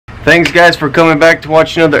Thanks guys for coming back to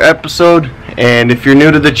watch another episode, and if you're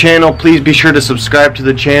new to the channel, please be sure to subscribe to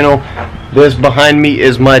the channel. This behind me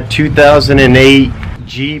is my 2008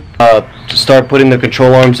 Jeep. To start putting the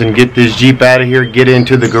control arms and get this Jeep out of here, get it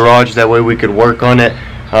into the garage, that way we could work on it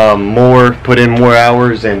more, put in more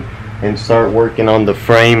hours and start working on the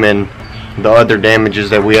frame and the other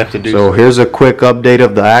damages that we have to do. So here's a quick update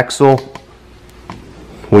of the axle.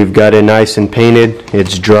 We've got it nice and painted,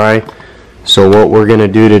 it's dry. So what we're going to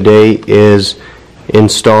do today is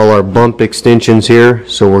install our bump extensions here.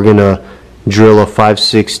 So we're going to drill a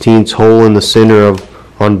 5/16 hole in the center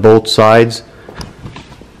on both sides,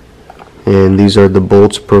 and these are the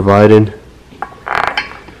bolts provided,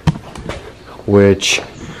 which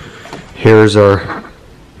here's our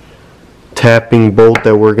tapping bolt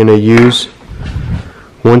that we're going to use.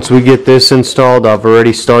 Once we get this installed, I've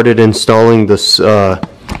already started installing this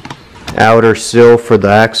outer sill for the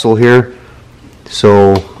axle here.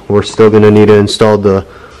 So we're still going to need to install the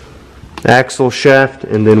axle shaft,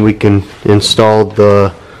 and then we can install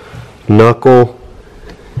the knuckle,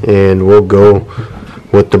 and we'll go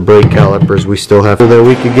with the brake calipers we still have, so that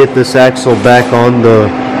we can get this axle back on the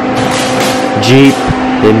Jeep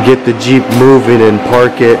and get the Jeep moving and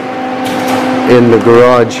park it in the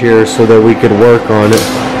garage here so that we could work on it.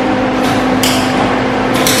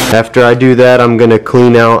 After I do that, I'm going to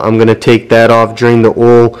clean out, I'm going to take that off, drain the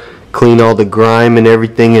oil, clean all the grime and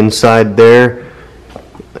everything inside there,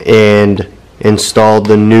 and install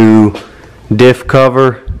the new diff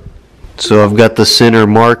cover. So I've got the center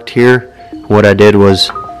marked here. What I did was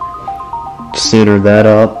center that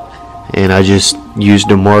up, and I just used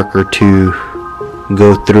a marker to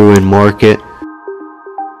go through and mark it.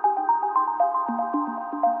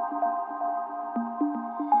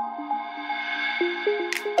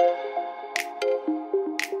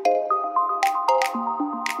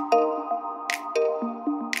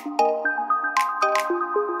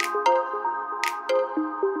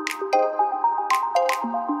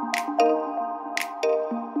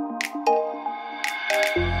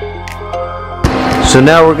 So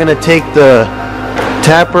now we're going to take the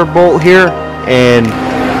tapper bolt here and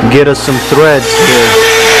get us some threads here.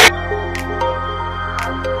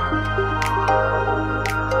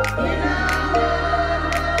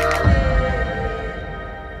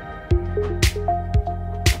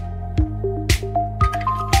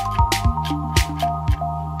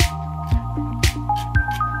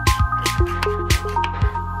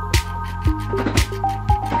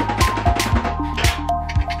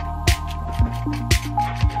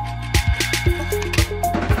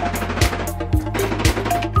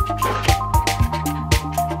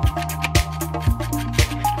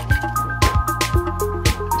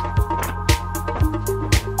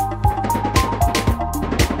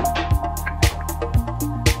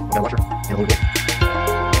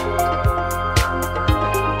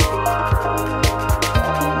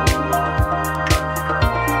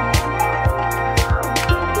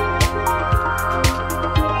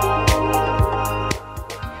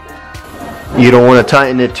 You don't want to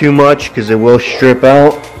tighten it too much because it will strip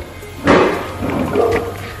out.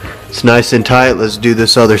 It's nice and tight. Let's do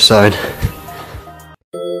this other side.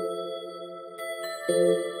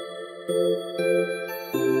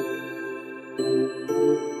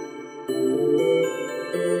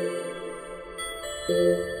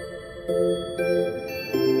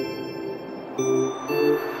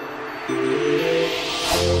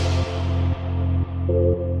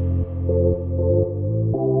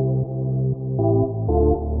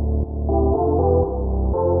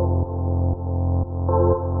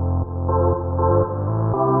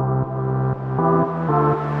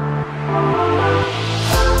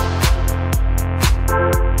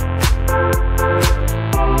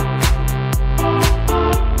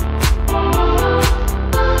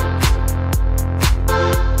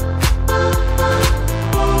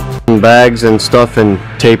 Bags and stuff and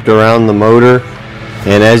taped around the motor,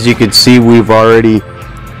 and as you can see, we've already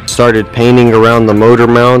started painting around the motor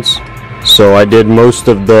mounts. So I did most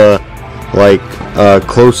of the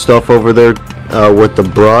close stuff over there with the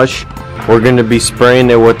brush. We're going to be spraying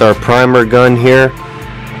it with our primer gun here.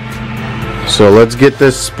 So let's get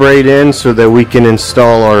this sprayed in so that we can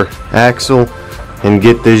install our axle and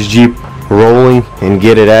get this Jeep rolling and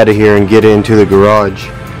get it out of here and get it into the garage.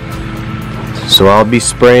 So I'll be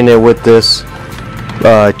spraying it with this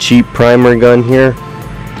cheap primer gun here,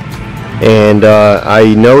 and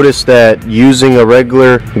I noticed that using a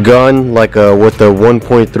regular gun with a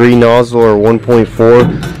 1.3 nozzle or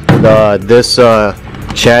 1.4, this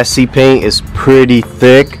chassis paint is pretty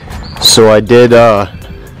thick, so I did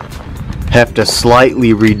have to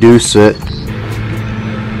slightly reduce it.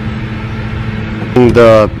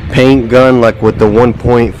 The paint gun, like with the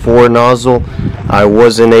 1.4 nozzle, I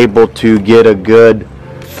wasn't able to get a good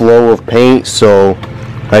flow of paint, so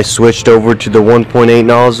I switched over to the 1.8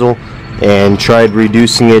 nozzle and tried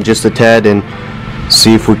reducing it just a tad and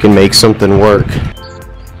see if we can make something work.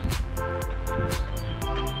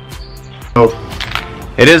 So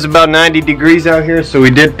it is about 90 degrees out here, so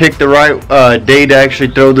we did pick the right day to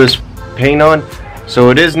actually throw this paint on. So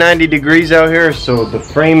it is 90 degrees out here, so the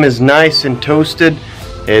frame is nice and toasted.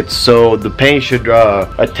 So the paint should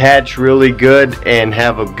attach really good and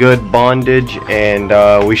have a good bondage, and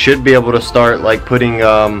we should be able to start like putting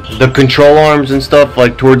the control arms and stuff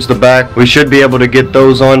like towards the back. We should be able to get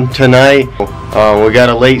those on tonight. We got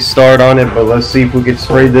a late start on it, but let's see if we can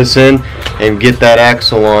spray this in and get that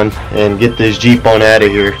axle on and get this Jeep on out of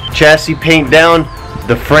here. Chassis paint down.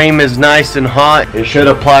 The frame is nice and hot. It should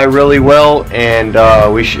apply really well, and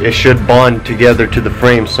it should bond together to the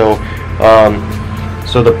frame. So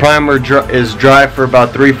so the primer is dry for about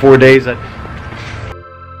 3-4 days. Don't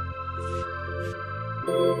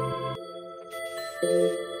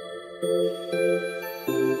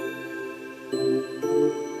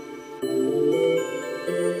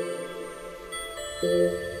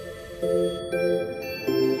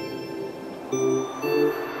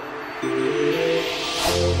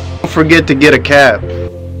forget to get a cap.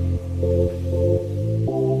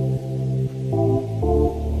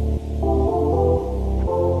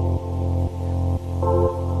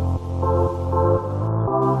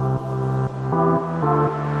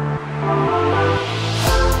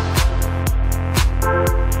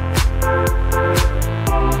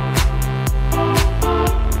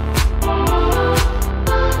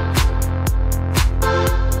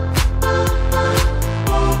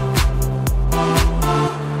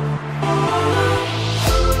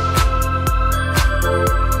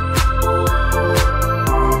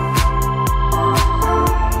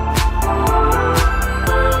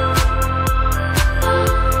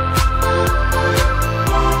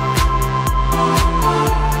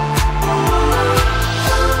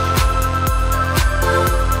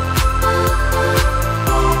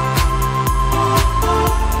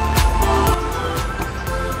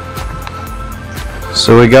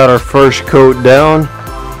 So we got our first coat down,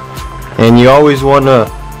 and you always want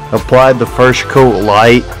to apply the first coat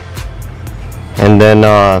light, and then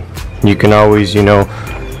you can always, you know,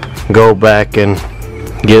 go back and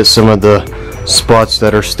get some of the spots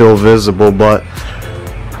that are still visible. But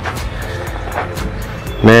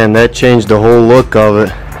man, that changed the whole look of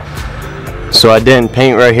it. So I didn't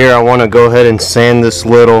paint right here. I want to go ahead and sand this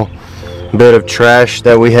little bit of trash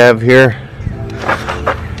that we have here.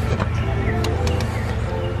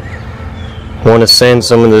 I want to sand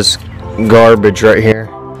some of this garbage right here.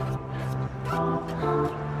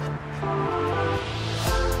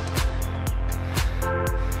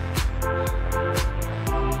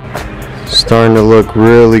 Starting to look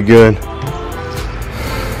really good.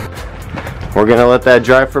 We're going to let that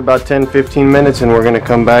dry for about 10-15 minutes, and we're going to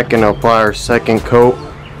come back and apply our second coat,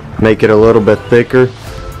 make it a little bit thicker,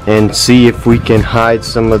 and see if we can hide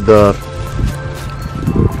some of the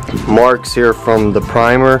marks here from the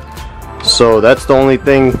primer. So that's the only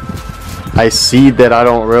thing I see that I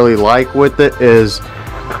don't really like with it is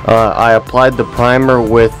I applied the primer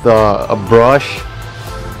with a brush,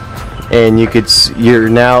 and you're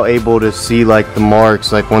now able to see like the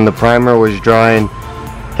marks. Like when the primer was drying,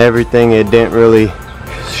 everything, it didn't really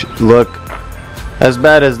look as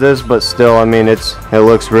bad as this, but still, I mean, it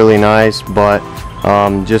looks really nice. But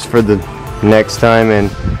just for the next time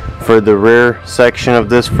and for the rear section of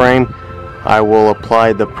this frame, I will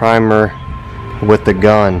apply the primer with the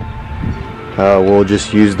gun. We'll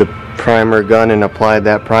just use the primer gun and apply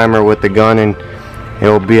that primer with the gun, and it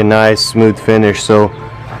will be a nice smooth finish. So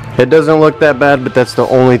it doesn't look that bad, but that's the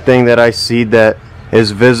only thing that I see that is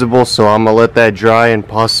visible. So I'm gonna let that dry and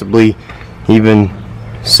possibly even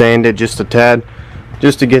sand it just a tad,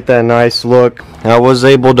 just to get that nice look. I was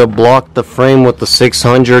able to block the frame with the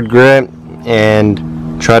 600 grit and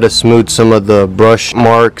try to smooth some of the brush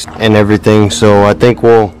marks and everything, so I think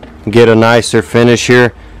we'll get a nicer finish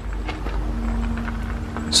here.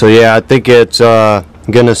 So yeah, I think it's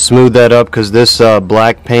gonna smooth that up, because this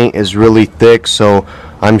black paint is really thick, so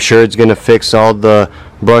I'm sure it's gonna fix all the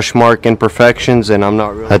brush mark imperfections, and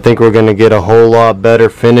I think we're gonna get a whole lot better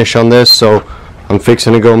finish on this. So I'm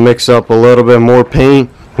fixing to go mix up a little bit more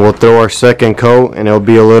paint. We'll throw our second coat, and it'll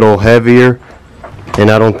be a little heavier, and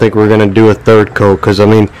I don't think we're gonna do a third coat, because I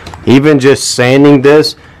mean, even just sanding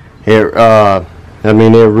this, I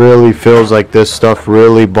mean, it really feels like this stuff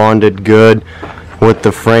really bonded good with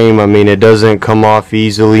the frame. I mean, it doesn't come off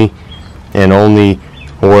easily, and only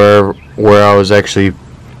where I was actually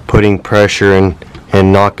putting pressure and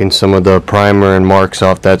knocking some of the primer and marks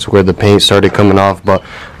off. That's where the paint started coming off. But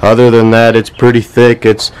other than that, it's pretty thick.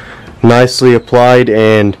 It's nicely applied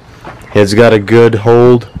and it's got a good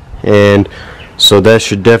hold, and so that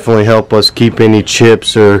should definitely help us keep any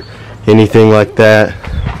chips or anything like that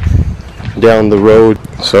down the road.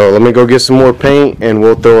 So let me go get some more paint and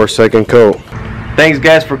we'll throw our second coat. Thanks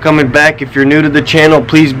guys for coming back. If you're new to the channel,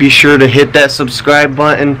 please be sure to hit that subscribe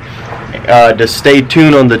button to stay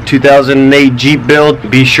tuned on the 2008 Jeep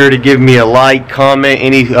build. Be sure to give me a like, comment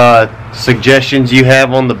any suggestions you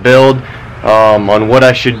have on the build, on what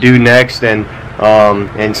I should do next, and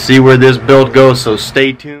see where this build goes. So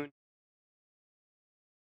stay tuned.